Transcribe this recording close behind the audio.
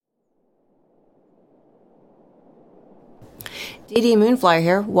Dee Dee Moonflyer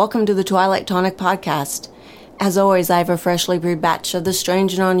here. Welcome to the Twilight Tonic podcast. As always, I have a freshly brewed batch of the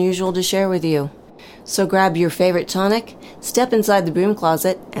strange and unusual to share with you. So grab your favorite tonic, step inside the broom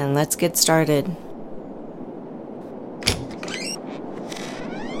closet, and let's get started.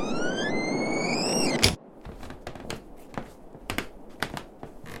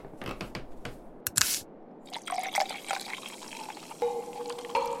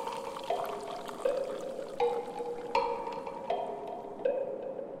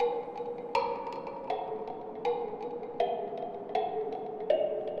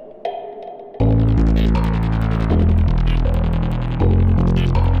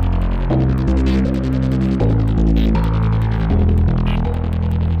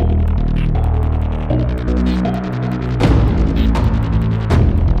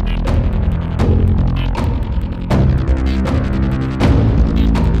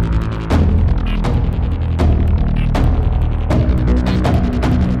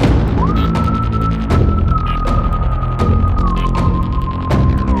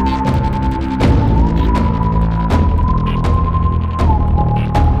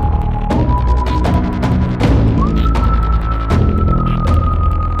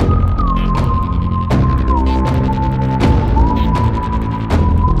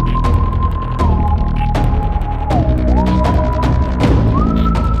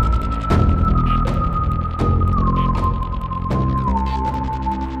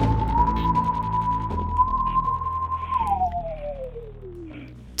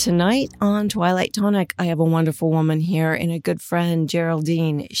 Tonight on Twilight Tonic, I have a wonderful woman here and a good friend,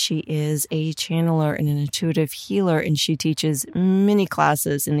 Geraldine. She is a channeler and an intuitive healer, and she teaches many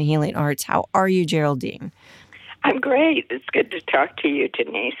classes in the healing arts. How are you, Geraldine? I'm great. It's good to talk to you,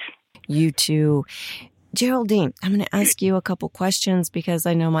 Denise. You too. Geraldine, I'm going to ask you a couple questions because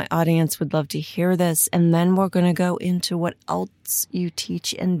I know my audience would love to hear this, and then we're going to go into what else you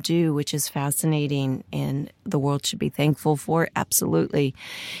teach and do, which is fascinating, and the world should be thankful for. Absolutely.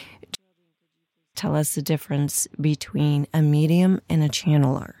 Tell us the difference between a medium and a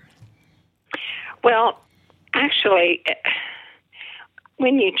channeler. Well, actually,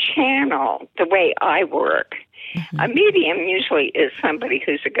 when you channel, the way I work, a medium usually is somebody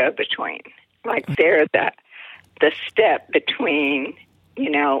who's a go-between. Like they're the step between,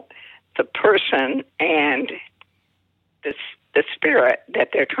 the person and the spirit that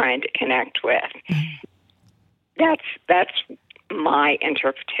they're trying to connect with. That's my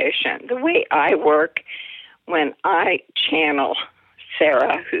interpretation. The way I work when I channel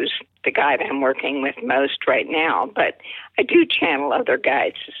Sarah, who's the guide I'm working with most right now, but I do channel other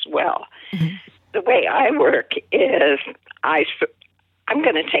guides as well. The way I work is I'm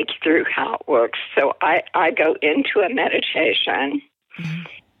going to take you through how it works. So I go into a meditation,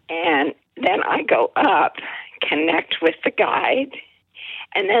 and then I go up, connect with the guide,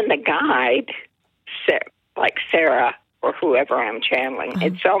 and then the guide, like Sarah or whoever I'm channeling,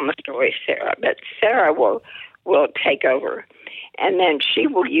 it's almost always Sarah, but Sarah will take over, and then she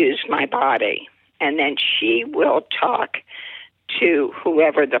will use my body, and then she will talk to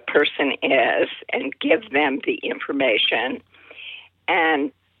whoever the person is and give them the information.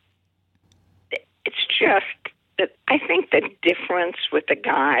 And it's just that I think the difference with the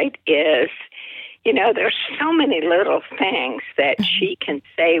guide is, there's so many little things that she can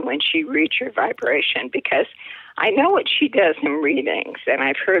say when she reads your vibration, because I know what she does in readings, and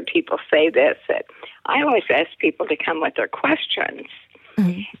I've heard people say this, that I always ask people to come with their questions.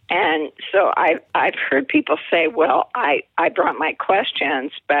 And so I've heard people say, well, I brought my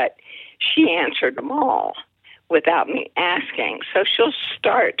questions, but she answered them all without me asking. So she'll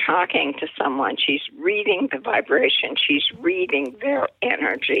start talking to someone. She's reading the vibration. She's reading their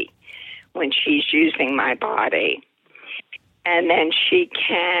energy when she's using my body. And then she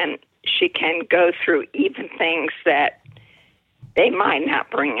can go through even things that they might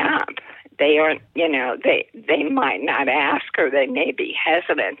not bring up. They aren't, they might not ask, or they may be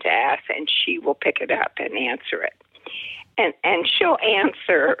hesitant to ask, and she will pick it up and answer it. And she'll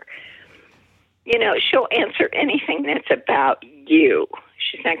answer, she'll answer anything that's about you.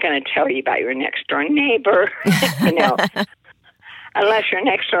 She's not going to tell you about your next door neighbor, unless your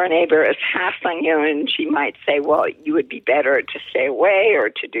next door neighbor is hassling you, and she might say, well, you would be better to stay away or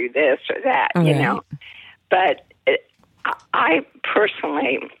to do this or that, But I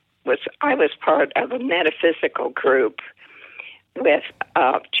personally I was part of a metaphysical group with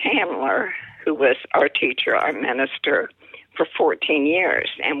a channeler who was our teacher, our minister, for 14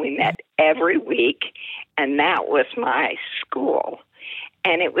 years. And we met every week, and that was my school.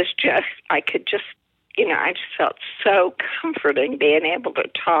 And it was just, I just felt so comforting being able to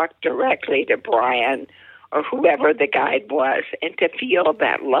talk directly to Brian or whoever the guide was, and to feel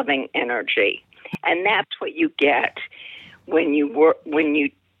that loving energy. And that's what you get when you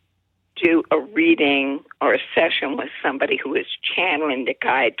do a reading or a session with somebody who is channeling the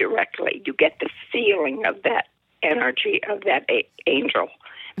guide directly. You get the feeling of that energy of that angel,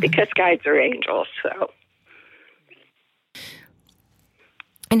 because guides are angels. So.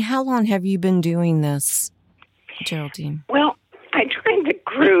 And how long have you been doing this, Geraldine? Well, I joined the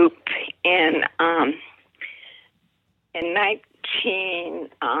group in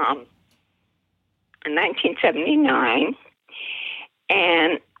 1979,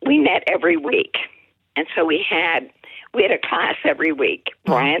 and we met every week. And so we had a class every week.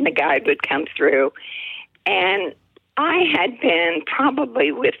 Brian, the guide, would come through, and I had been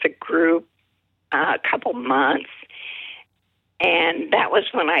probably with the group a couple months, and that was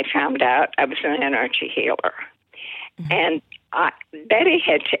when I found out I was an energy healer. Mm-hmm. And Betty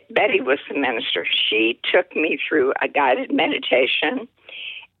was the minister. She took me through a guided meditation,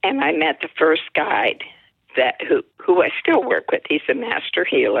 and I met the first guide who I still work with. He's a master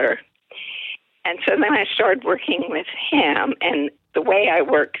healer. And so then I started working with him, and the way I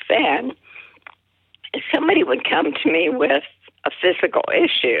worked then is somebody would come to me with a physical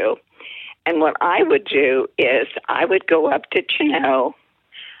issue, and what I would do is I would go up to Chino.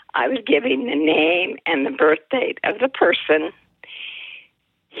 I would give him the name and the birth date of the person.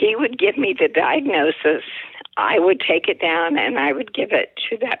 He would give me the diagnosis. I would take it down and I would give it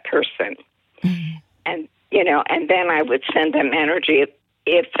to that person. Mm-hmm. And then I would send them energy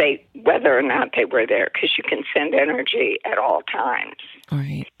whether or not they were there, because you can send energy at all times. All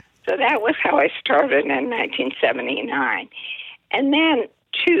right. So that was how I started in 1979. And then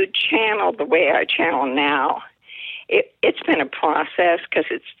to channel the way I channel now, it's been a process, because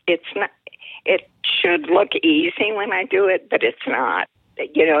it's not. It should look easy when I do it, but it's not.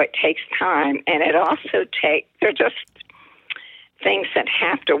 It takes time, and it also they're just things that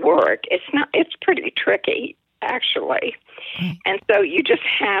have to work. It's pretty tricky, actually. And so you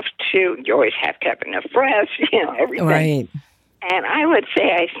always have to have enough rest, everything. Right. And I would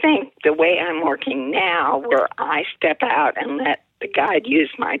say, I think the way I'm working now, where I step out and let the guide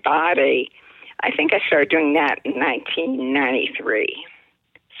use my body, I think I started doing that in 1993.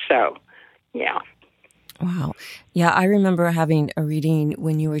 So, yeah. Wow. Yeah, I remember having a reading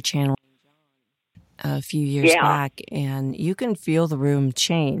when you were channeling a few years back, and you can feel the room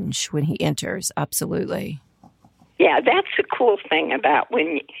change when he enters. Absolutely. Yeah, that's the cool thing about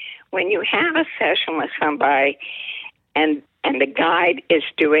when you have a session with somebody and the guide is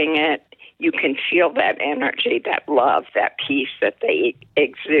doing it, you can feel that energy, that love, that peace that they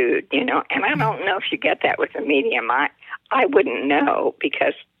exude, And I don't know if you get that with a medium. I wouldn't know,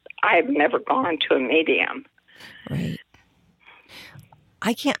 because I've never gone to a medium. Right.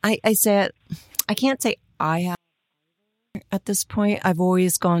 I can't say I have at this point. I've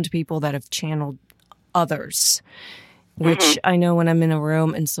always gone to people that have channeled others, which I know when I'm in a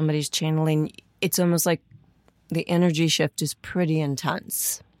room and somebody's channeling, it's almost like the energy shift is pretty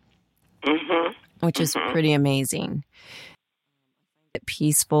intense, which is pretty amazing.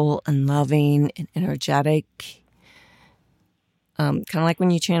 Peaceful and loving and energetic. Kind of like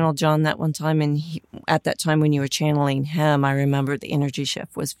when you channeled John that one time, and at that time when you were channeling him, I remember the energy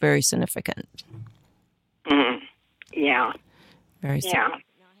shift was very significant. Yeah. Very significant.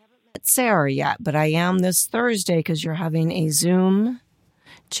 I haven't met Sarah yet, but I am this Thursday, because you're having a Zoom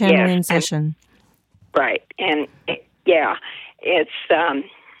channeling session. Right. And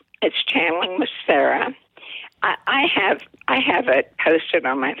it's channeling with Sarah. I have it posted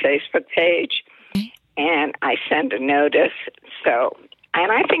on my Facebook page, and I send a notice. So, and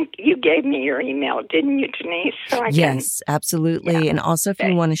I think you gave me your email, didn't you, Denise? Yes, absolutely. Yeah. And also, if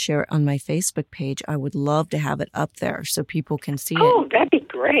you want to share it on my Facebook page, I would love to have it up there so people can see it. Oh, that'd be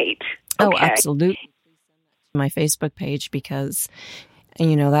great. Okay. Oh, absolutely. My Facebook page, because,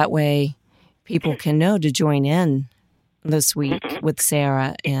 that way people can know to join in this week with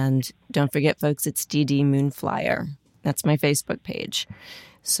Sarah. And don't forget, folks, it's DD Moonflyer. That's my Facebook page.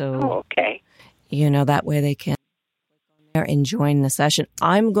 So, okay. That way they can there and join the session.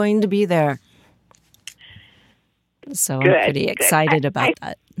 I'm going to be there. So good. I'm pretty excited about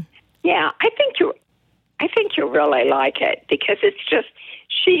that. Yeah, I think you'll really like it, because it's just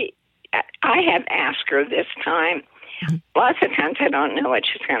I have asked her this time. Lots of times I don't know what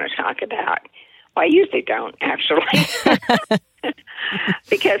she's going to talk about. Well, I usually don't, actually.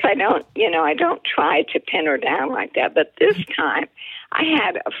 Because I don't try to pin her down like that. But this time I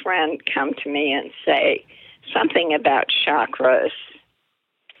had a friend come to me and say something about chakras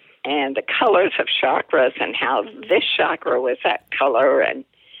and the colors of chakras and how this chakra was that color. And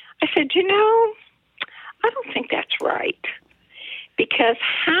I said, I don't think that's right. Because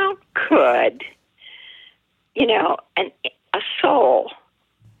how could, a soul,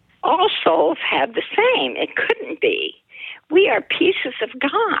 all souls have the same? It couldn't be. We are pieces of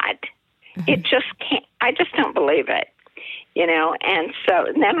God. It just can't, I just don't believe it, and so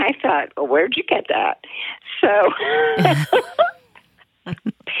and then I thought, well, where'd you get that? So,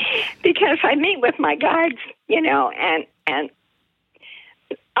 because I meet with my guides, and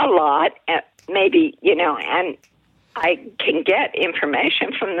a lot, maybe, and I can get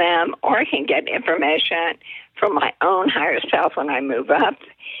information from them, or I can get information from my own higher self when I move up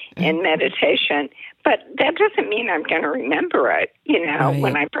in meditation. But that doesn't mean I'm going to remember it, Right.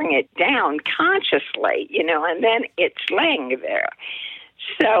 when I bring it down consciously, and then it's laying there.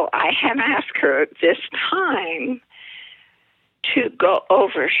 So I have asked her this time to go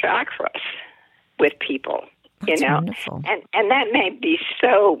over chakras with people. That's wonderful. And that may be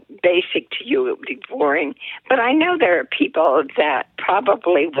so basic to you, it would be boring, but I know there are people that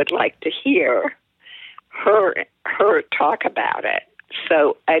probably would like to hear her talk about it.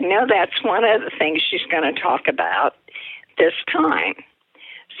 So I know that's one of the things she's going to talk about this time.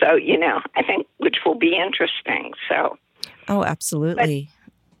 So, I think, which will be interesting. So, Oh, absolutely.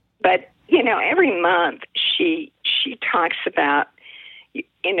 but every month she talks about,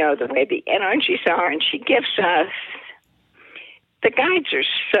 the way the energies are, and she gives us, the guides are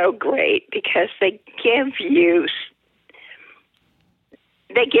so great because they give you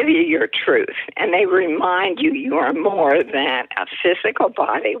your truth, and they remind you you are more than a physical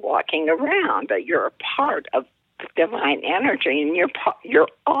body walking around, that you're a part of divine energy, and you're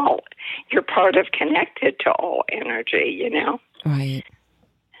part of connected to all energy, Right.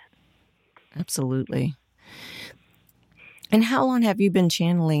 Absolutely. And how long have you been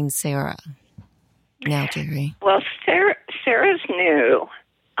channeling Sarah now, Jerry? Well, Sarah's new.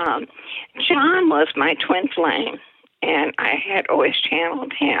 John was my twin flame, and I had always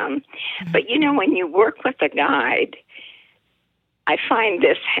channeled him. But, when you work with a guide, I find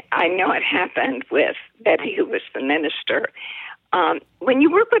this, I know it happened with Betty, who was the minister. When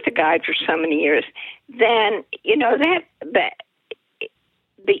you work with a guide for so many years, then, that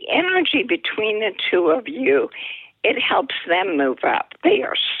the energy between the two of you, it helps them move up. They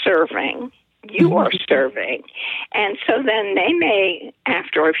are serving. You are serving. And so then they may,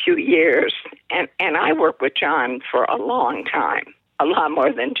 after a few years, and I work with John for a long time, a lot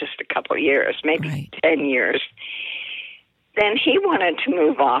more than just a couple of years, maybe Right. 10 years. Then he wanted to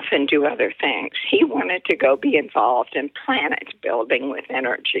move off and do other things. He wanted to go be involved in planet building with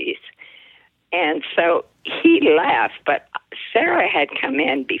energies. And so he left, but Sarah had come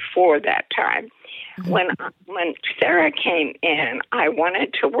in before that time. When Sarah came in, I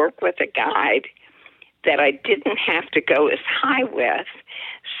wanted to work with a guide that I didn't have to go as high with,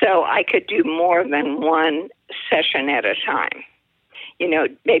 so I could do more than one session at a time.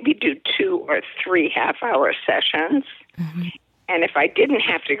 Maybe do 2 or 3 half-hour sessions. Mm-hmm. And if I didn't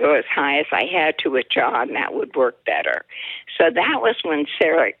have to go as high as I had to with John, that would work better. So that was when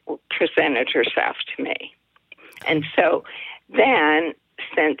Sarah presented herself to me. And so then,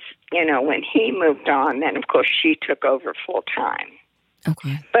 since, when he moved on, then of course she took over full time.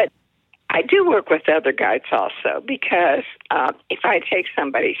 Okay. But I do work with other guides also, because if I take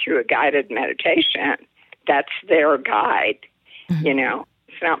somebody through a guided meditation, that's their guide. Mm-hmm.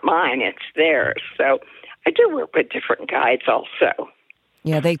 It's not mine, it's theirs. So I do work with different guides also.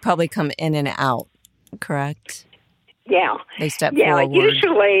 Yeah, they probably come in and out, correct? Yeah. They step Yeah, forward.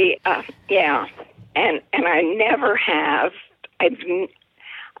 usually, yeah. And I never have,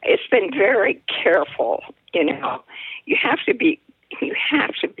 it's been very careful, You have to be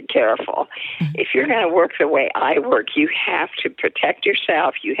careful. Mm-hmm. If you're going to work the way I work, you have to protect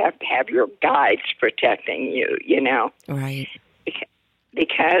yourself. You have to have your guides protecting you, Right.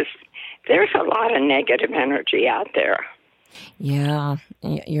 Because there's a lot of negative energy out there. Yeah,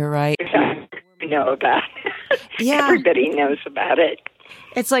 you're right. We know about. Yeah. Everybody knows about it.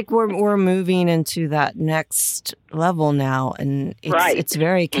 It's like we're moving into that next level now, and it's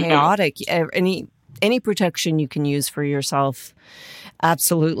very chaotic. Mm-hmm. Any protection you can use for yourself,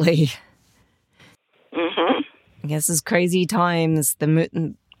 absolutely. Mm-hmm. I guess it's crazy times.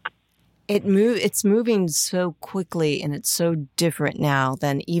 It's moving so quickly, and it's so different now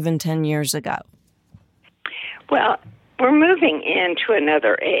than even 10 years ago. Well, we're moving into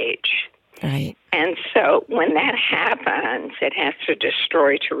another age. Right. And so when that happens, it has to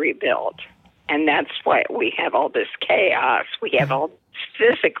destroy to rebuild. And that's why we have all this chaos. We have all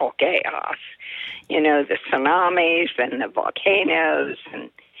this physical chaos. The tsunamis and the volcanoes, and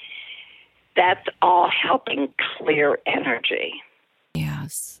that's all helping clear energy. Yeah.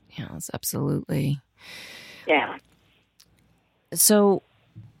 Yes, absolutely. Yeah. So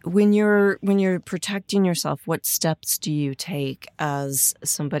when you're protecting yourself, what steps do you take as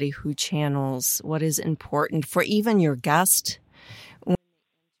somebody who channels? What is important for even your guest,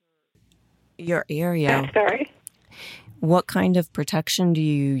 your area? Sorry? What kind of protection do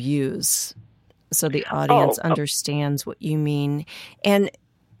you use so the audience understands what you mean? And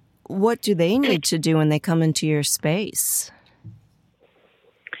what do they need to do when they come into your space?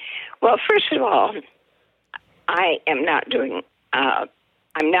 Well, first of all, I'm not doing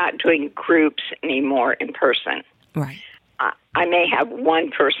groups anymore in person. Right. I may have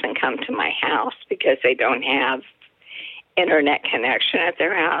one person come to my house because they don't have internet connection at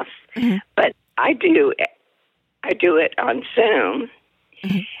their house, mm-hmm. but I do it on Zoom.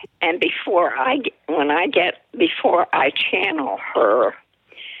 Mm-hmm. And before I channel her,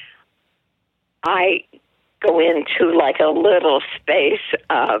 I go into like a little space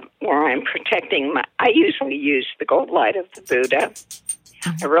where I'm protecting I usually use the gold light of the Buddha.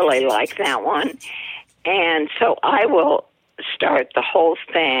 I really like that one. And so I will start the whole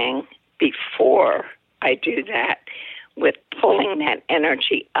thing before I do that with pulling that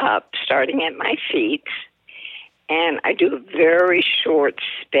energy up, starting at my feet. And I do a very short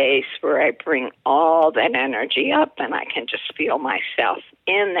space where I bring all that energy up, and I can just feel myself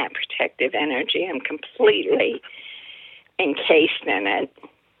in that protective energy. I'm completely encased in it,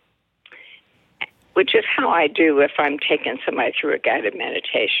 which is how I do if I'm taking somebody through a guided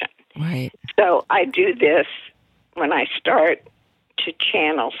meditation. Right. So I do this when I start to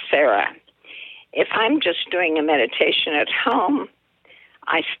channel Sarah. If I'm just doing a meditation at home,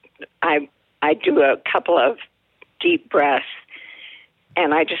 I do a couple of deep breaths,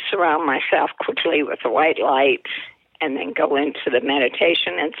 and I just surround myself quickly with the white light and then go into the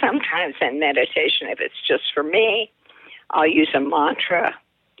meditation. And sometimes in meditation, if it's just for me, I'll use a mantra,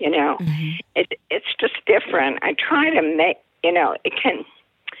 Mm-hmm. It's just different. I try to make,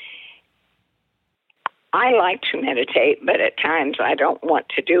 I like to meditate, but at times I don't want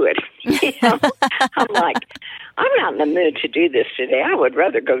to do it. I'm like, I'm not in the mood to do this today. I would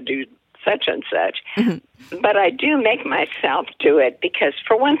rather go do such and such. Mm-hmm. But I do make myself do it because,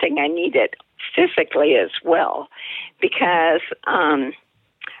 for one thing, I need it physically as well. Because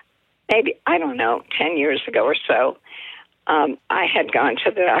maybe, 10 years ago or so, I had gone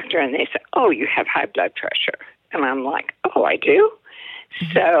to the doctor and they said, "Oh, you have high blood pressure." And I'm like, "Oh, I do?"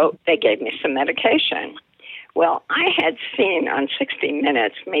 Mm-hmm. So they gave me some medication. Well, I had seen on 60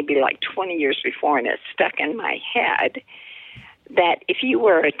 Minutes, maybe like 20 years before, and it stuck in my head, that if you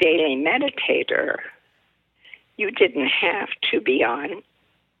were a daily meditator, you didn't have to be on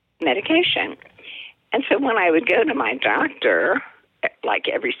medication. And so when I would go to my doctor, like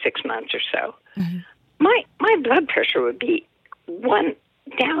every 6 months or so, mm-hmm. my blood pressure would be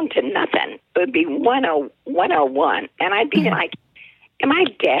down to nothing. It would be 101. And I'd be mm-hmm. like, am I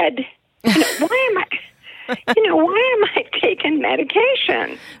dead? Why am I taking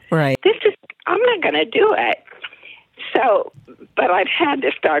medication? Right. I'm not going to do it. So, but I've had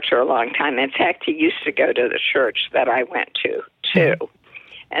this doctor a long time. In fact, he used to go to the church that I went to, too.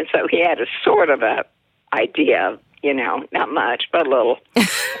 And so he had a sort of a idea, not much, but a little.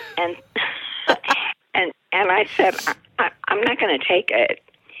 And I said, I'm not going to take it.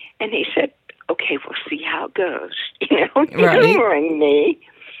 And he said, "Okay, we'll see how it goes." Humoring me.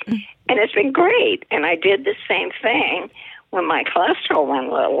 And it's been great. And I did the same thing when my cholesterol went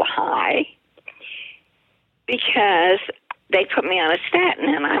a little high, because they put me on a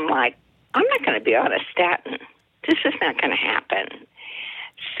statin, and I'm like, I'm not going to be on a statin. This is not going to happen.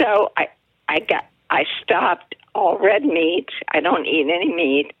 So I stopped all red meat. I don't eat any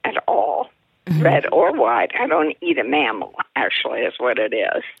meat at all, mm-hmm. red or white. I don't eat a mammal, actually, is what it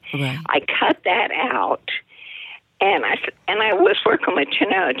is. Right. I cut that out, and I was working with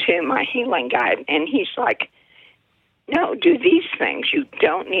Chino, too, my healing guide, and he's like, "No, do these things. You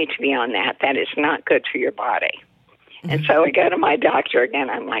don't need to be on that. That is not good for your body." Mm-hmm. And so I go to my doctor again.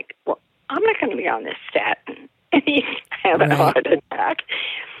 I'm like, "Well, I'm not going to be on this statin." And he's having a heart attack.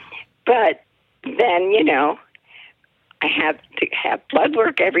 But then, I have to have blood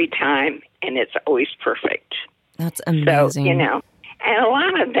work every time, and it's always perfect. That's amazing. So, and a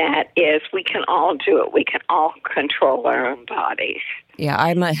lot of that is we can all do it. We can all control our own bodies. Yeah,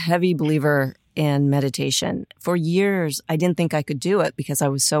 I'm a heavy believer in meditation. For years, I didn't think I could do it because I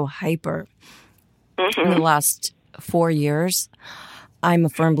was so hyper. Mm-hmm. In the last 4 years, I'm a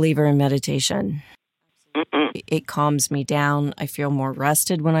firm believer in meditation. Mm-hmm. It calms me down. I feel more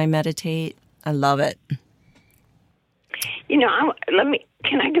rested when I meditate. I love it.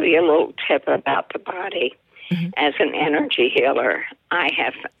 Can I give you a little tip about the body? as an energy healer,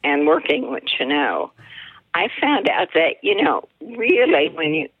 and working with Chanel, I found out that,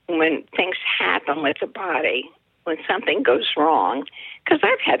 really when things happen with the body, when something goes wrong, because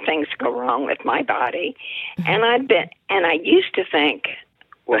I've had things go wrong with my body, and I used to think,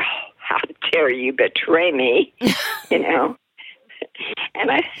 well, how dare you betray me,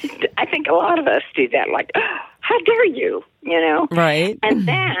 And I think a lot of us do that, like, oh, how dare you, Right. And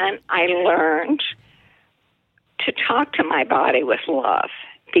then I learned to talk to my body with love,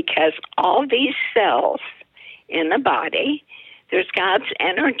 because all these cells in the body, there's God's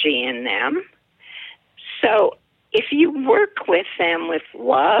energy in them. So if you work with them with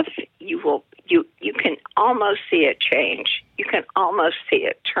love, you can almost see it change. You can almost see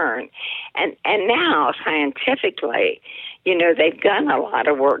it turn. And now, scientifically, they've done a lot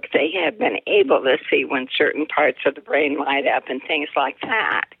of work. They have been able to see when certain parts of the brain light up and things like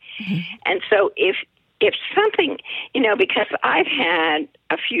that. And so if something, because I've had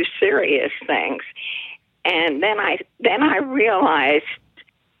a few serious things, and then I realized,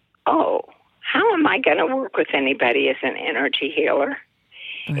 oh, how am I going to work with anybody as an energy healer?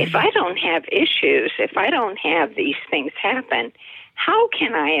 Right. If I don't have issues, if I don't have these things happen, how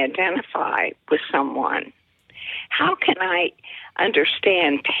can I identify with someone? How can I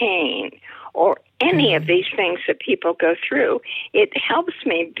understand pain or any of these things that people go through? It helps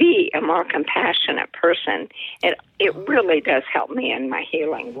me be a more compassionate person. It really does help me in my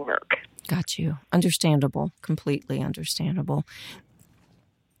healing work. Got you. Understandable. Completely understandable.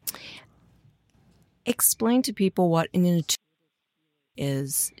 Explain to people what an intuitive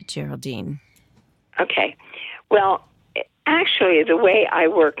is, Geraldine. Okay. Well, actually, the way I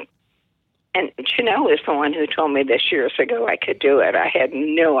work, and Chanel is the one who told me this years ago I could do it. I had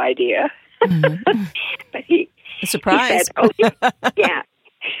no idea. But he surprise. He said, yeah.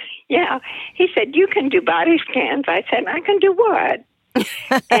 Yeah. He said, you can do body scans. I said, I can do what?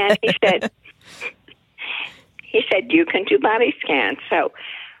 And he said, you can do body scans. So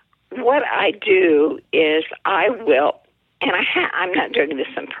what I do is I will, and I'm not doing this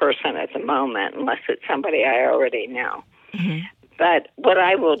in person at the moment unless it's somebody I already know. Mm-hmm. But what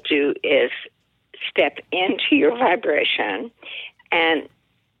I will do is step into your vibration, and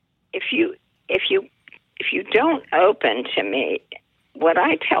if you don't open to me, what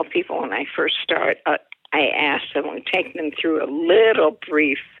I tell people when I first start, I ask them, we take them through a little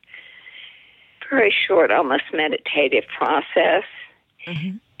brief, very short, almost meditative process,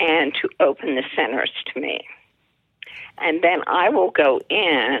 and to open the centers to me. And then I will go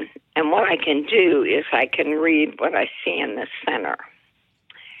in, and what I can do is I can read what I see in the center.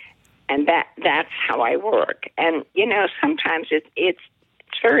 And that's how I work. And, sometimes it's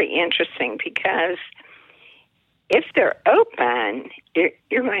very interesting because if they're open,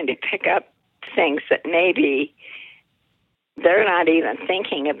 you're going to pick up things that maybe they're not even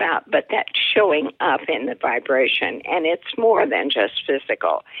thinking about, but that's showing up in the vibration. And it's more than just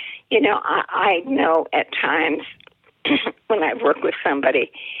physical. I know at times when I work with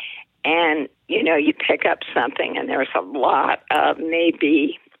somebody and, you pick up something and there's a lot of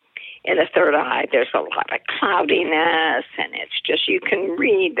maybe in the third eye, there's a lot of cloudiness, and it's just, you can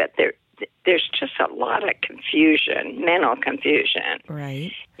read that there's just a lot of confusion, mental confusion.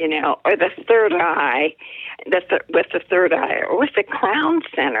 Right. Or the third eye, with the third eye, or with the crown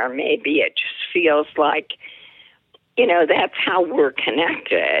center, maybe it just feels like, that's how we're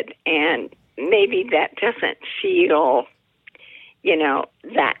connected. And maybe that doesn't feel,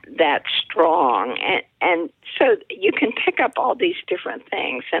 that strong. And so you can pick up all these different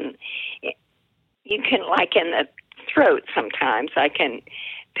things. And you can, like in the throat sometimes, I can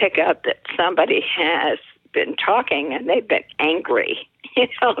pick up that somebody has been talking and they've been angry,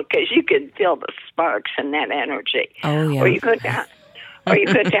 because you can feel the sparks in that energy. Oh, yeah. Or you go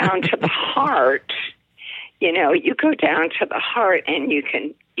down to the heart. You go down to the heart and you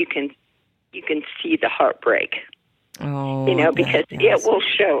can see the heartbreak. Oh, because it will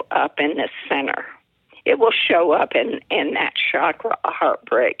show up in the center. It will show up in that chakra, a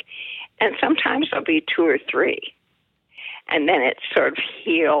heartbreak. And sometimes there'll be 2 or 3. And then it's sort of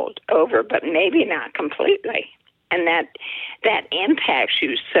healed over, but maybe not completely. And that impacts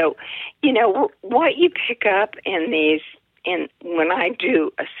you. So, what you pick up when I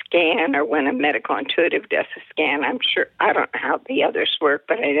do a scan, or when a medical intuitive does a scan, I don't know how the others work,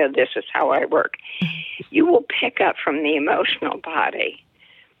 but I know this is how I work. You will pick up from the emotional body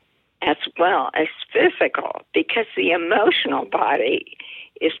as well as physical, because the emotional body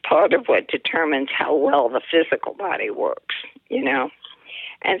is part of what determines how well the physical body works,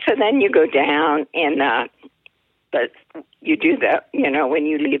 And so then you go down but you do that, when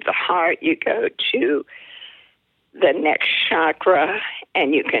you leave the heart, you go to the next chakra,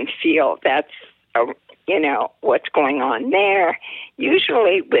 and you can feel that's, what's going on there.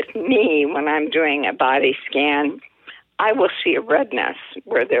 Usually with me, when I'm doing a body scan, I will see a redness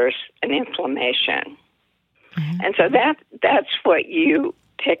where there's an inflammation. Mm-hmm. And so that's what you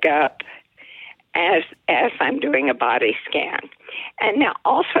pick up as I'm doing a body scan. And now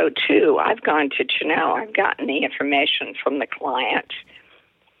also, too, I've gone to Janelle. I've gotten the information from the client,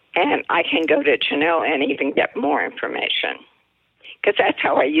 and I can go to Janelle and even get more information, because that's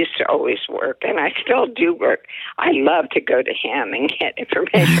how I used to always work, and I still do work. I love to go to him and get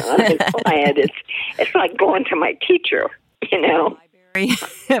information on his client. It's like going to my teacher, Library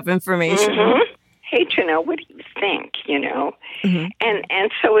of information. Mm-hmm. Hey, Janelle, what do you think, Mm-hmm.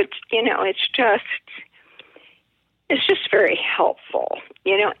 And so it's, it's just very helpful,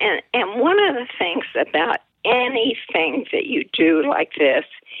 and one of the things about anything that you do like this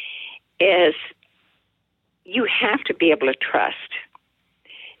is you have to be able to trust.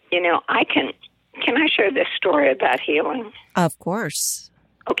 Can I share this story about healing? Of course.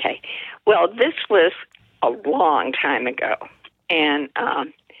 Okay. Well, this was a long time ago, and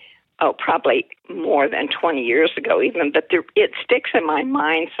probably more than 20 years ago even, but it sticks in my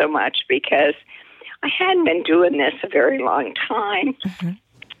mind so much because I hadn't been doing this a very long time, mm-hmm.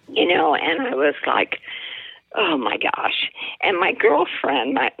 And I was like, oh my gosh. And my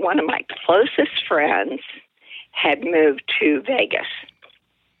girlfriend, one of my closest friends, had moved to Vegas.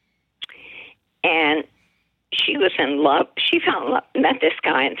 And she was in love. She met this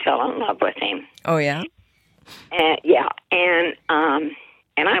guy and fell in love with him. Oh, yeah? Yeah. And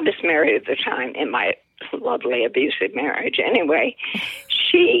I was married at the time in my lovely abusive marriage. Anyway,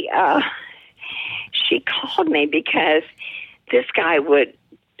 she called me because this guy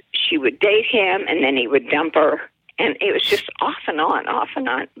she would date him and then he would dump her. And it was just off and on.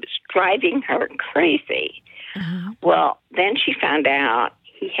 It was driving her crazy. Uh-huh. Well, then she found out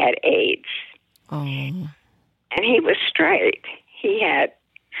he had AIDS. Oh. And he was straight. He had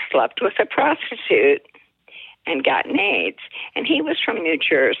slept with a prostitute and gotten AIDS. And he was from New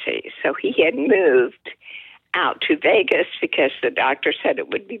Jersey, so he had moved out to Vegas because the doctor said it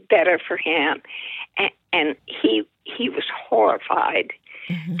would be better for him. And he was horrified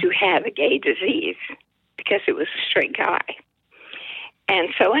mm-hmm. to have a gay disease because it was a straight guy. And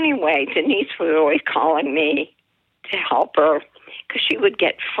so anyway, Denise was always calling me to help her because she would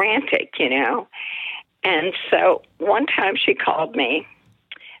get frantic, And so one time she called me.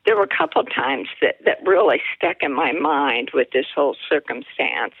 There were a couple of times that really stuck in my mind with this whole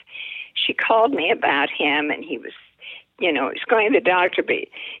circumstance. She called me about him, and he was, he was going to the doctor, but,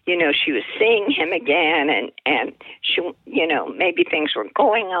 she was seeing him again, and she, maybe things weren't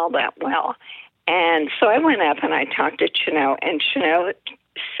going all that well. And so I went up and I talked to Chanel, and Chanel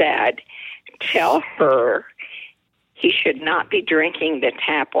said, tell her he should not be drinking the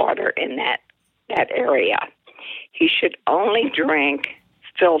tap water in that area. He should only drink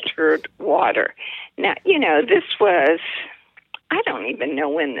filtered water. Now, this was, I don't even know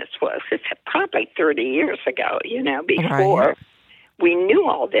when this was. It's probably 30 years ago, before we knew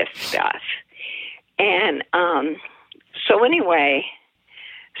all this stuff. And so anyway,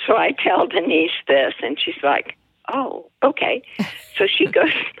 so I tell Denise this, and she's like, oh, okay. So she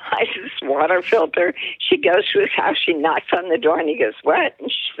goes and buys this water filter. She goes to his house. She knocks on the door, and he goes, what? And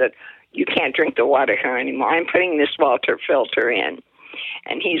she said, you can't drink the water here anymore. I'm putting this water filter in.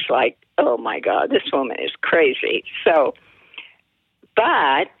 And he's like, oh, my God, this woman is crazy. So,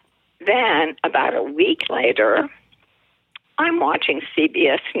 but then about a week later, I'm watching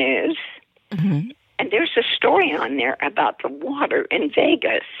CBS News, mm-hmm. and there's a story on there about the water in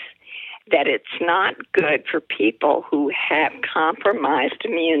Vegas, that it's not good for people who have compromised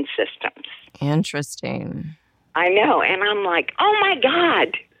immune systems. Interesting. I know, and I'm like, oh, my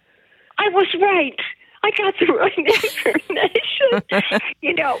God, I was right. I got the right information.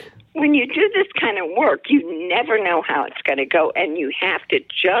 When you do this kind of work, you never know how it's going to go, and you have to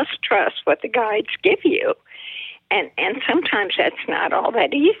just trust what the guides give you. And sometimes that's not all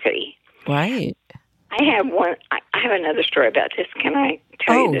that easy. Right. I have another story about this. Can I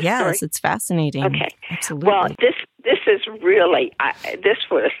tell you this story? Oh, yes, it's fascinating. Okay. Absolutely. Well, this is really, this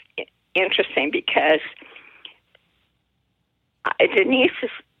was interesting because Denise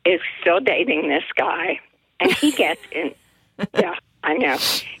is still dating this guy, and he gets in, yeah, I know.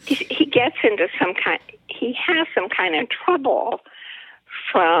 He gets into he has some kind of trouble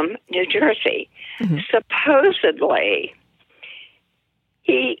from New Jersey. Mm-hmm. Supposedly,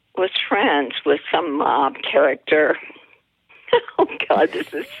 he was friends with some mob character. Oh, God,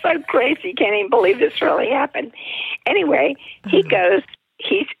 this is so crazy. You can't even believe this really happened. Anyway, he goes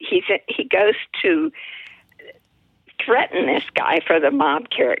to threaten this guy for the mob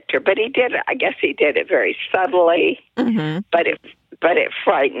character, but he did it. I guess he did it very subtly, but it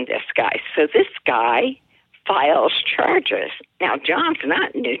frightened this guy. So this guy files charges. Now, John's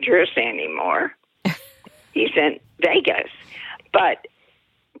not in New Jersey anymore. He's in Vegas. But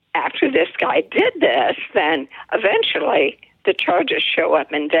after this guy did this, then eventually the charges show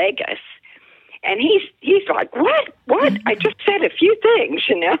up in Vegas. And he's like, what? I just said a few things,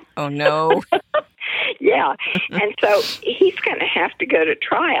 you know? Oh, no. Yeah. And so he's going to have to go to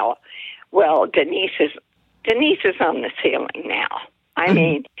trial. Well, Denise is on the ceiling now. I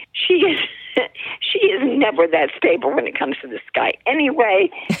mean, she is never that stable when it comes to this guy anyway.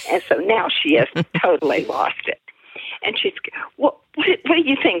 And so now she has totally lost it. And she's, what do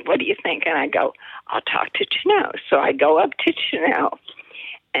you think? What do you think? And I go, I'll talk to Chino. So I go up to Chino.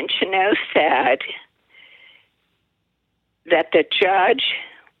 And Chino said that the judge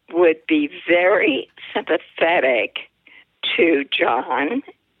would be very sympathetic to John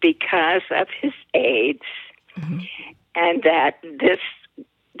because of his AIDS, and that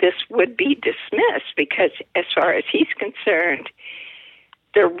this would be dismissed because, as far as he's concerned,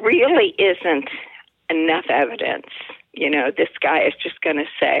 there really isn't enough evidence. You know, this guy is just going to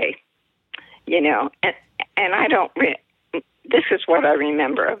say, you know, and I don't. This is what I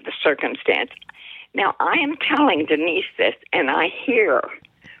remember of the circumstance. Now, I am telling Denise this, and I hear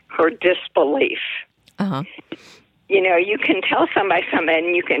her disbelief. You know, you can tell somebody something,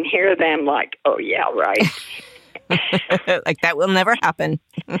 and you can hear them like, oh, yeah, right. Like, that will never happen.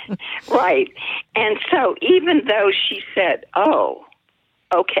 Right. And so even though she said, oh,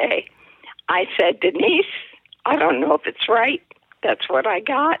 okay, I said, Denise, I don't know if it's right. That's what I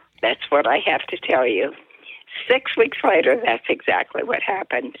got. That's what I have to tell you. 6 weeks later, that's exactly what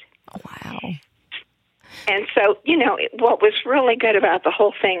happened. Wow. And so, you know, what was really good about the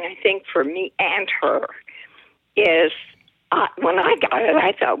whole thing, I think, for me and her, is when I got it,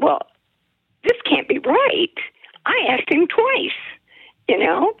 I thought, well, this can't be right. I asked him twice, you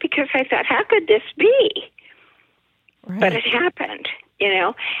know, because I thought, how could this be? Right. But it happened, you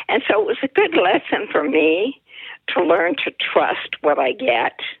know. And so it was a good lesson for me to learn to trust what I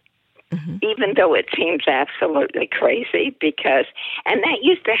get. Even though it seems absolutely crazy, and that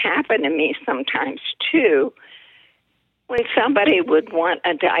used to happen to me sometimes too, when somebody would want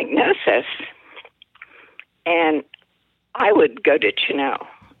a diagnosis, and I would go to Chino.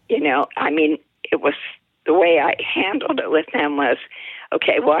 You know, I mean, it was the way I handled it with them was,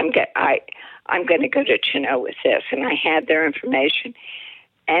 okay, well, I'm going to go to Chino with this, and I had their information,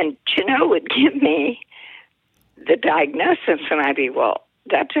 and Chino would give me the diagnosis, and I'd be, well,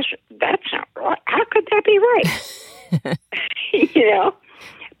 that's not right. How could that be right? You know,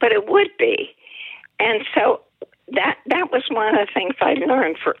 but it would be. And so that was one of the things I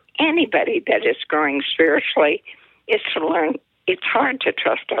learned for anybody that is growing spiritually is to learn it's hard to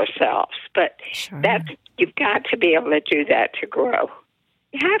trust ourselves, but you've got to be able to do that to grow.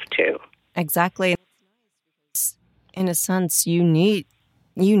 You have to. Exactly. In a sense, you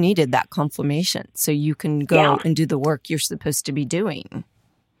needed that confirmation so you can go and do the work you're supposed to be doing.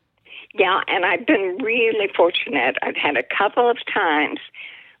 Yeah, and I've been really fortunate. I've had a couple of times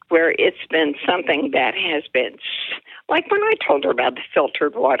where it's been something that has been, like when I told her about the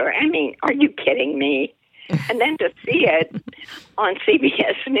filtered water. I mean, are you kidding me? And then to see it on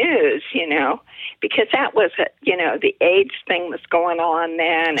CBS News, you know, because that was, the AIDS thing was going on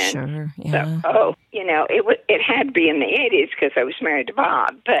then. And so, you know, it had to be in the 80s because I was married to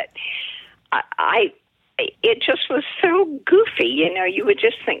Bob. But it just was so goofy, you know. You would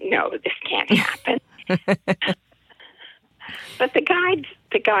just think, no, this can't happen. But the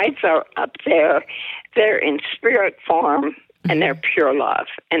guides are up there. They're in spirit form, and they're pure love,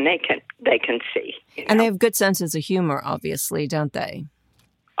 and they can see. You know? And they have good senses of humor, obviously, don't they?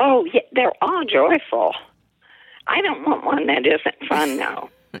 Oh, yeah, they're all joyful. I don't want one that isn't fun,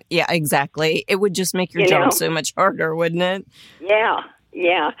 though. Yeah, exactly. It would just make your job so much harder, wouldn't it?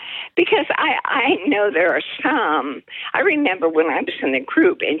 Yeah, because I know there are some. I remember when I was in the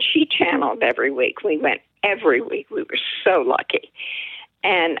group, and she channeled every week. We went every week. We were so lucky.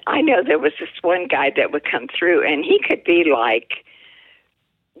 And I know there was this one guy that would come through, and he could be like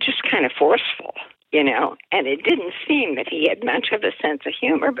just kind of forceful, you know, and it didn't seem that he had much of a sense of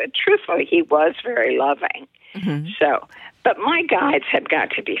humor, but truthfully, he was very loving. So, but my guides have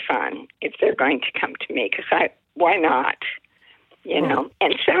got to be fun if they're going to come to me, because why not? You know,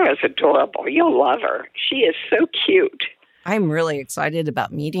 and Sarah's adorable. You'll love her. She is so cute. I'm really excited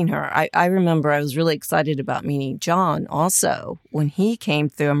about meeting her. I remember I was really excited about meeting John also when he came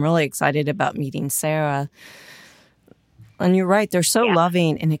through. I'm really excited about meeting Sarah. And you're right. They're so Yeah.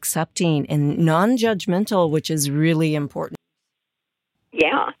 loving and accepting and non-judgmental, which is really important.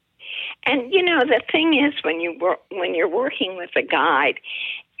 Yeah. And, the thing is, when you're working with a guide,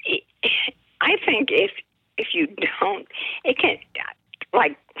 I think if you don't, it can,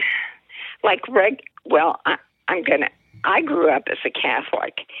 I grew up as a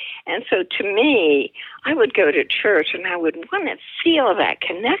Catholic. And so to me, I would go to church and I would want to feel that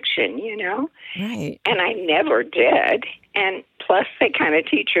connection, Right. And I never did. And plus, they kind of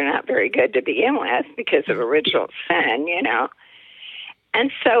teach you not very good to begin with because of original sin,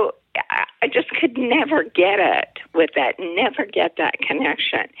 And so I just could never get it with that, never get that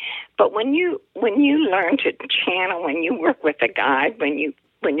connection. But when you learn to channel, when you work with a guide, when you're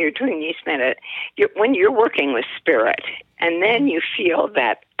doing these when you're working with spirit, and then you feel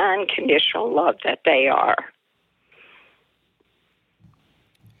that unconditional love that they are.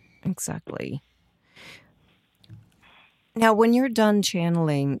 Exactly. Now, when you're done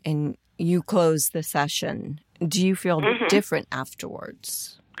channeling and you close the session, do you feel different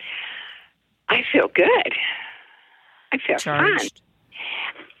afterwards? I feel good. I feel Charged?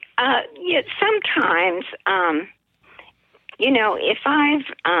 fun. Yeah, sometimes,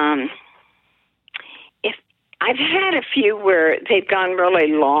 if I've had a few where they've gone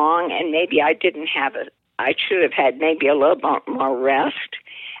really long, and maybe I should have had maybe a little more rest.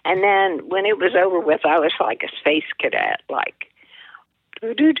 And then when it was over with, I was like a space cadet, like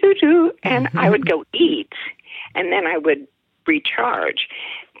do, and I would go eat, and then I would recharge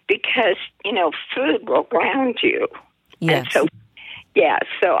because food will ground you. Yes. And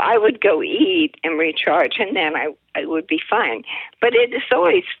so I would go eat and recharge, and then I would be fine. But it's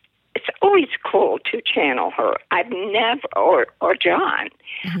always cool to channel her. I've never, or John,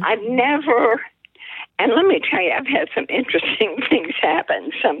 I've never. And let me tell you, I've had some interesting things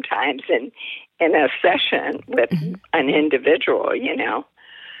happen sometimes in a session with an individual,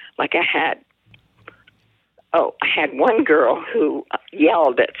 Like I had one girl who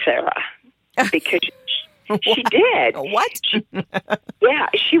yelled at Sarah because she did. What?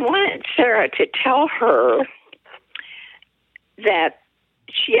 She wanted Sarah to tell her that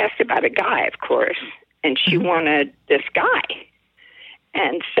she asked about a guy, of course, and she wanted this guy.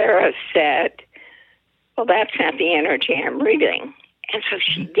 And Sarah said, well, that's not the energy I'm reading. And so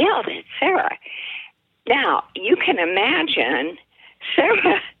she yelled at Sarah. Now, you can imagine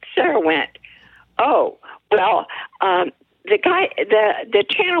Sarah went, oh, well, the guy, the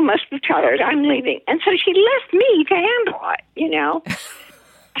channel must be tired. I'm leaving. And so she left me to handle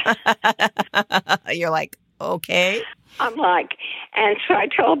it, You're like, okay. I'm like, and so I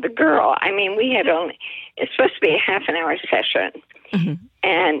told the girl, it's supposed to be a half an hour session.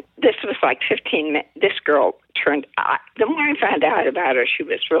 And this was like 15 minutes. This girl the more I found out about her, she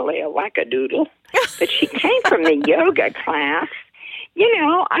was really a wackadoodle. But she came from the yoga class.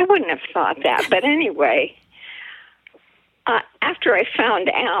 I wouldn't have thought that. But anyway, after I found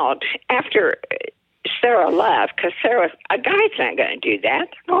out, after Sarah left, because a guy's not going to do that.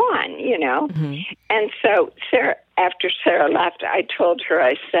 They're gone, And so after Sarah left, I told her,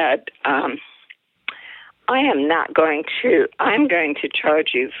 I said, I'm going to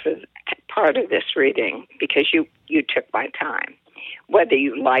charge you for part of this reading because you took my time, whether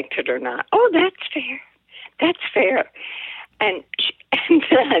you liked it or not. Oh, that's fair. That's fair. And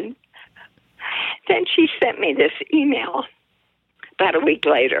then she sent me this email about a week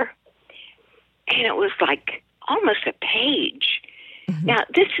later, and it was like almost a page. Now,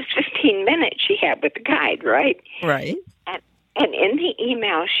 this is 15 minutes she had with the guide, right? Right. And in the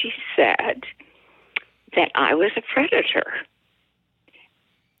email, she said that I was a predator.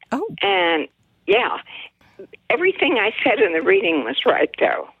 Oh. And, everything I said in the reading was right,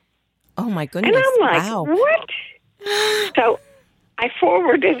 though. Oh, my goodness. And I'm like, wow. what? So I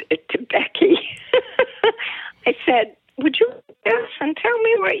forwarded it to Becky. I said, would you listen, tell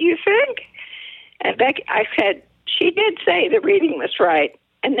me what you think? And Becky, I said, she did say the reading was right.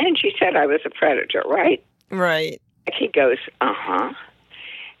 And then she said I was a predator, right? Right. Becky goes, uh-huh.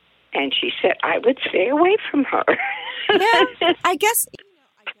 And she said, I would stay away from her. Yeah, I guess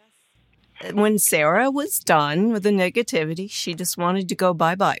when Sarah was done with the negativity, she just wanted to go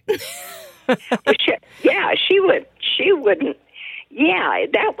bye-bye. She wouldn't. Yeah,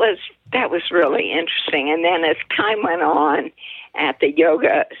 that was really interesting. And then as time went on at the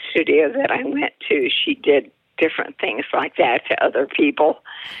yoga studio that I went to, she did different things like that to other people.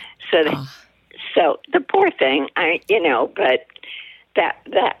 So the poor thing, but that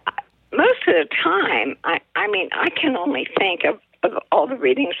most of the time, I can only think of all the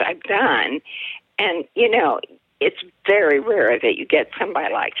readings I've done, and it's very rare that you get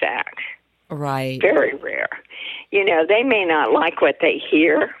somebody like that. Right. Very rare. They may not like what they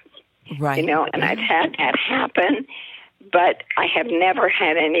hear, Right. And I've had that happen, but I have never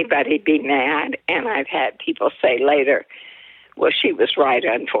had anybody be mad, and I've had people say later, well, she was right,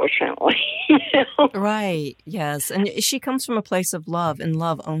 unfortunately. Right. Yes. And she comes from a place of love and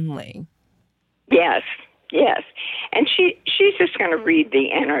love only. Yes. And she's just going to read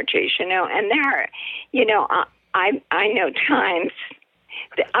the energies, and there, I know times.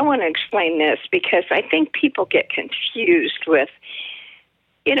 I want to explain this because I think people get confused with,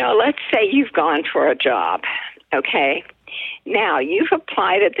 let's say you've gone for a job, okay? Now, you've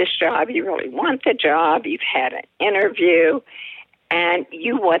applied at this job, you really want the job, you've had an interview, and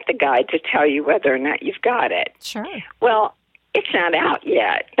you want the guy to tell you whether or not you've got it. Sure. Well, it's not out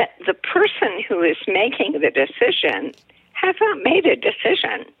yet. But the person who is making the decision has not made a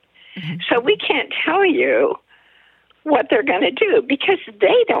decision. Mm-hmm. So we can't tell you what they're going to do because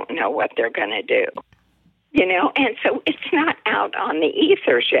they don't know what they're going to do. And so it's not out on the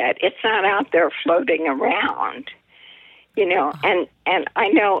ethers yet. It's not out there floating around, and I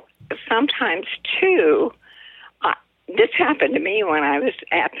know sometimes too, this happened to me when I was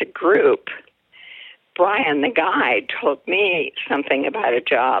at the group. Brian, the guide, told me something about a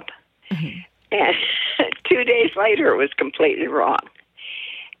job, mm-hmm. and 2 days later it was completely wrong.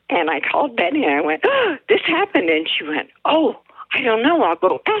 And I called Betty and I went, oh, this happened. And she went, oh, I don't know. I'll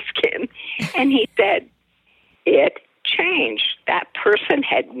go ask him. And he said, it changed. That person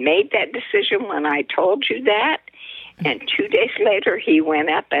had made that decision when I told you that. And 2 days later, he went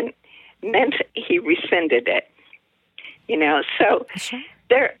up and he rescinded it. So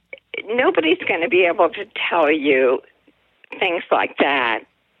nobody's going to be able to tell you things like that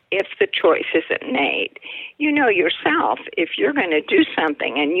if the choice isn't made. You know yourself, if you're going to do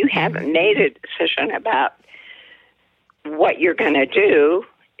something and you haven't made a decision about what you're going to do,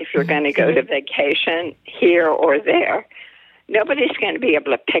 if you're going to go to vacation here or there, nobody's going to be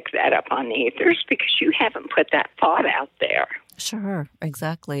able to pick that up on the ethers because you haven't put that thought out there. Sure,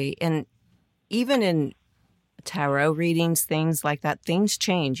 exactly. And even in tarot readings, things like that, things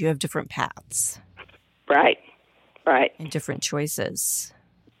change. You have different paths. Right. And different choices.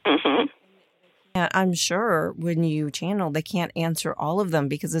 Mm-hmm. And I'm sure when you channel, they can't answer all of them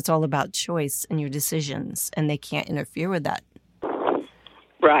because it's all about choice and your decisions, and they can't interfere with that.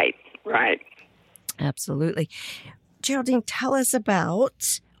 Right. Absolutely. Geraldine, tell us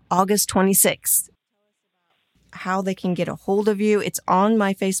about August 26th, how they can get a hold of you. It's on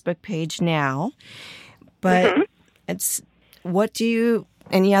my Facebook page now, but mm-hmm.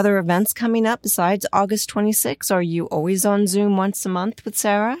 Any other events coming up besides August 26th? Are you always on Zoom once a month with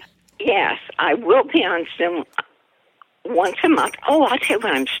Sarah? Yes, I will be on Zoom once a month. Oh, I'll tell you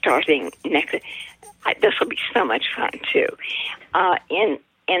when I'm starting next. This will be so much fun, too. In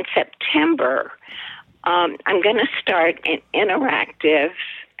September, I'm going to start an interactive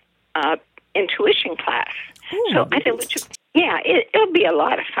intuition class. Ooh. So I think, it'll be a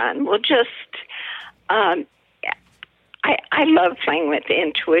lot of fun. We'll just... I love playing with the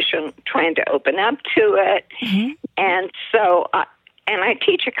intuition, trying to open up to it. Mm-hmm. And so, and I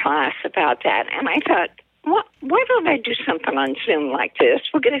teach a class about that. And I thought, why don't I do something on Zoom like this?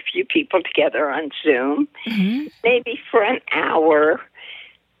 We'll get a few people together on Zoom, mm-hmm. maybe for an hour,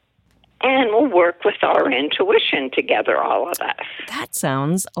 and we'll work with our intuition together, all of us. That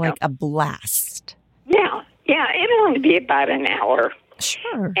sounds like a blast. Yeah, it'll only be about an hour.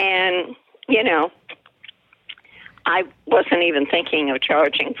 Sure. And, I wasn't even thinking of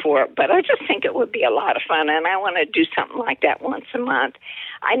charging for it, but I just think it would be a lot of fun, and I want to do something like that once a month.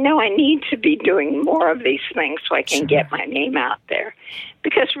 I know I need to be doing more of these things so I can get my name out there,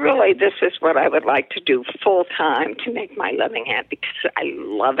 because really this is what I would like to do full-time to make my living at, because I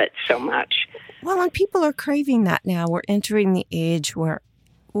love it so much. Well, and people are craving that now. We're entering the age where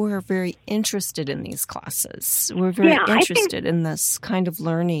we're very interested in these classes. We're very interested in this kind of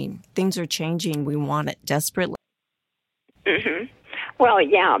learning. Things are changing. We want it desperately. Mm-hmm. Well,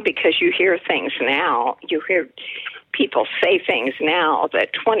 yeah, because you hear things now. You hear people say things now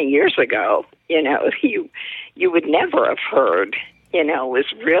that 20 years ago, you would never have heard.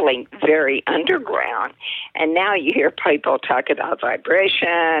 Was really very underground, and now you hear people talk about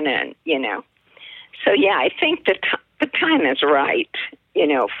vibration, and So yeah, I think the time is right.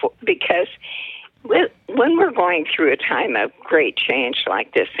 Because when we're going through a time of great change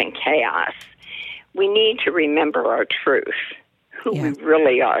like this and chaos, we need to remember our truth, who we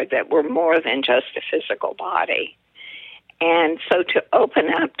really are, that we're more than just a physical body. And so to open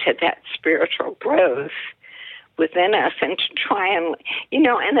up to that spiritual growth within us and to try and,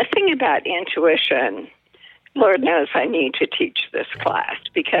 and the thing about intuition, Lord knows I need to teach this class,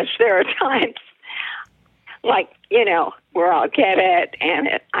 because there are times, like, where I'll get it and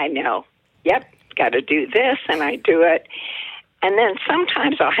I know, yep, got to do this, and I do it. And then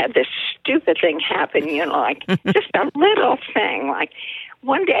sometimes I'll have this stupid thing happen, like just a little thing. Like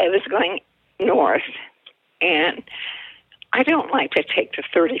one day I was going north, and I don't like to take the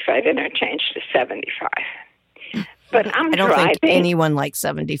 35 interchange to 75. But I don't driving. Think anyone likes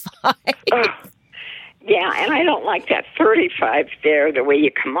 75. Yeah, and I don't like that 35 there, the way you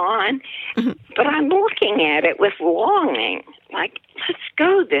come on. But I'm looking at it with longing, like, let's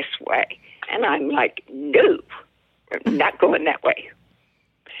go this way. And I'm like, no, I'm not going that way.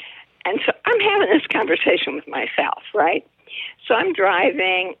 And so I'm having this conversation with myself, right? So I'm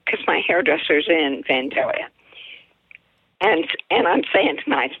driving, because my hairdresser's in Vandalia. And I'm saying to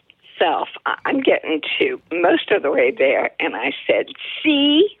myself, I'm getting to most of the way there. And I said,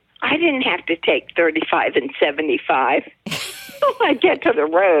 see, I didn't have to take 35 and 75. I get to the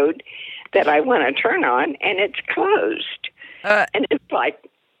road that I want to turn on, and it's closed. And it's like,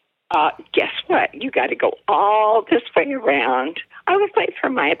 guess what? You got to go all this way around. I was late for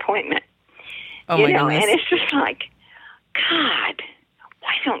my appointment. Oh, my goodness. And it's just like, God,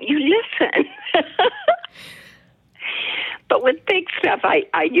 why don't you listen? But with big stuff,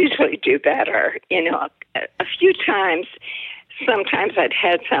 I usually do better. A few times, sometimes I'd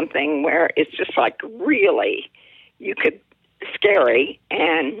had something where it's just like really, scary,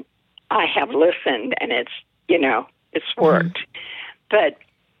 and I have listened, and it's worked. But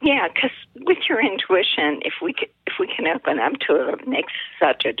yeah, because with your intuition, if we can open up to it, it makes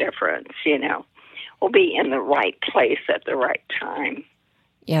such a difference. We'll be in the right place at the right time.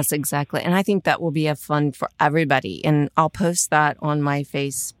 Yes, exactly. And I think that will be a fun for everybody. And I'll post that on my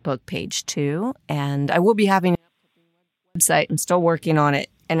Facebook page too. And I will be having a website. I'm still working on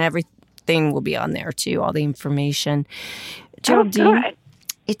it. And everything will be on there too, all the information. Geraldine,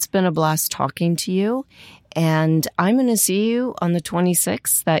 it's been a blast talking to you. And I'm going to see you on the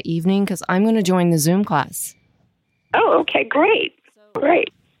 26th that evening, because I'm going to join the Zoom class. Oh, okay. Great. Great.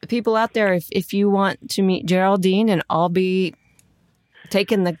 People out there, if you want to meet Geraldine, and I'll be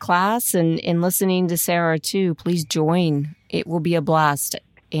taking the class and listening to Sarah too, please join. It will be a blast.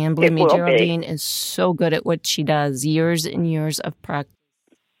 And believe me, Geraldine is so good at what she does. Years and years of practice,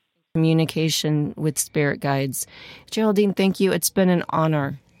 communication with spirit guides. Geraldine, thank you. It's been an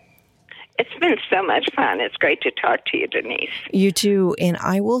honor. It's been so much fun. It's great to talk to you, Denise. You too. And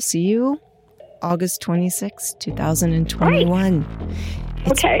I will see you August 26, 2021.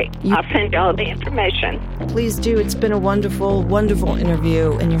 Okay. I'll send you all the information. Please do. It's been a wonderful, wonderful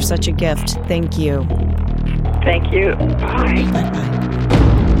interview, and you're such a gift. Thank you. Thank you. Bye. Bye-bye.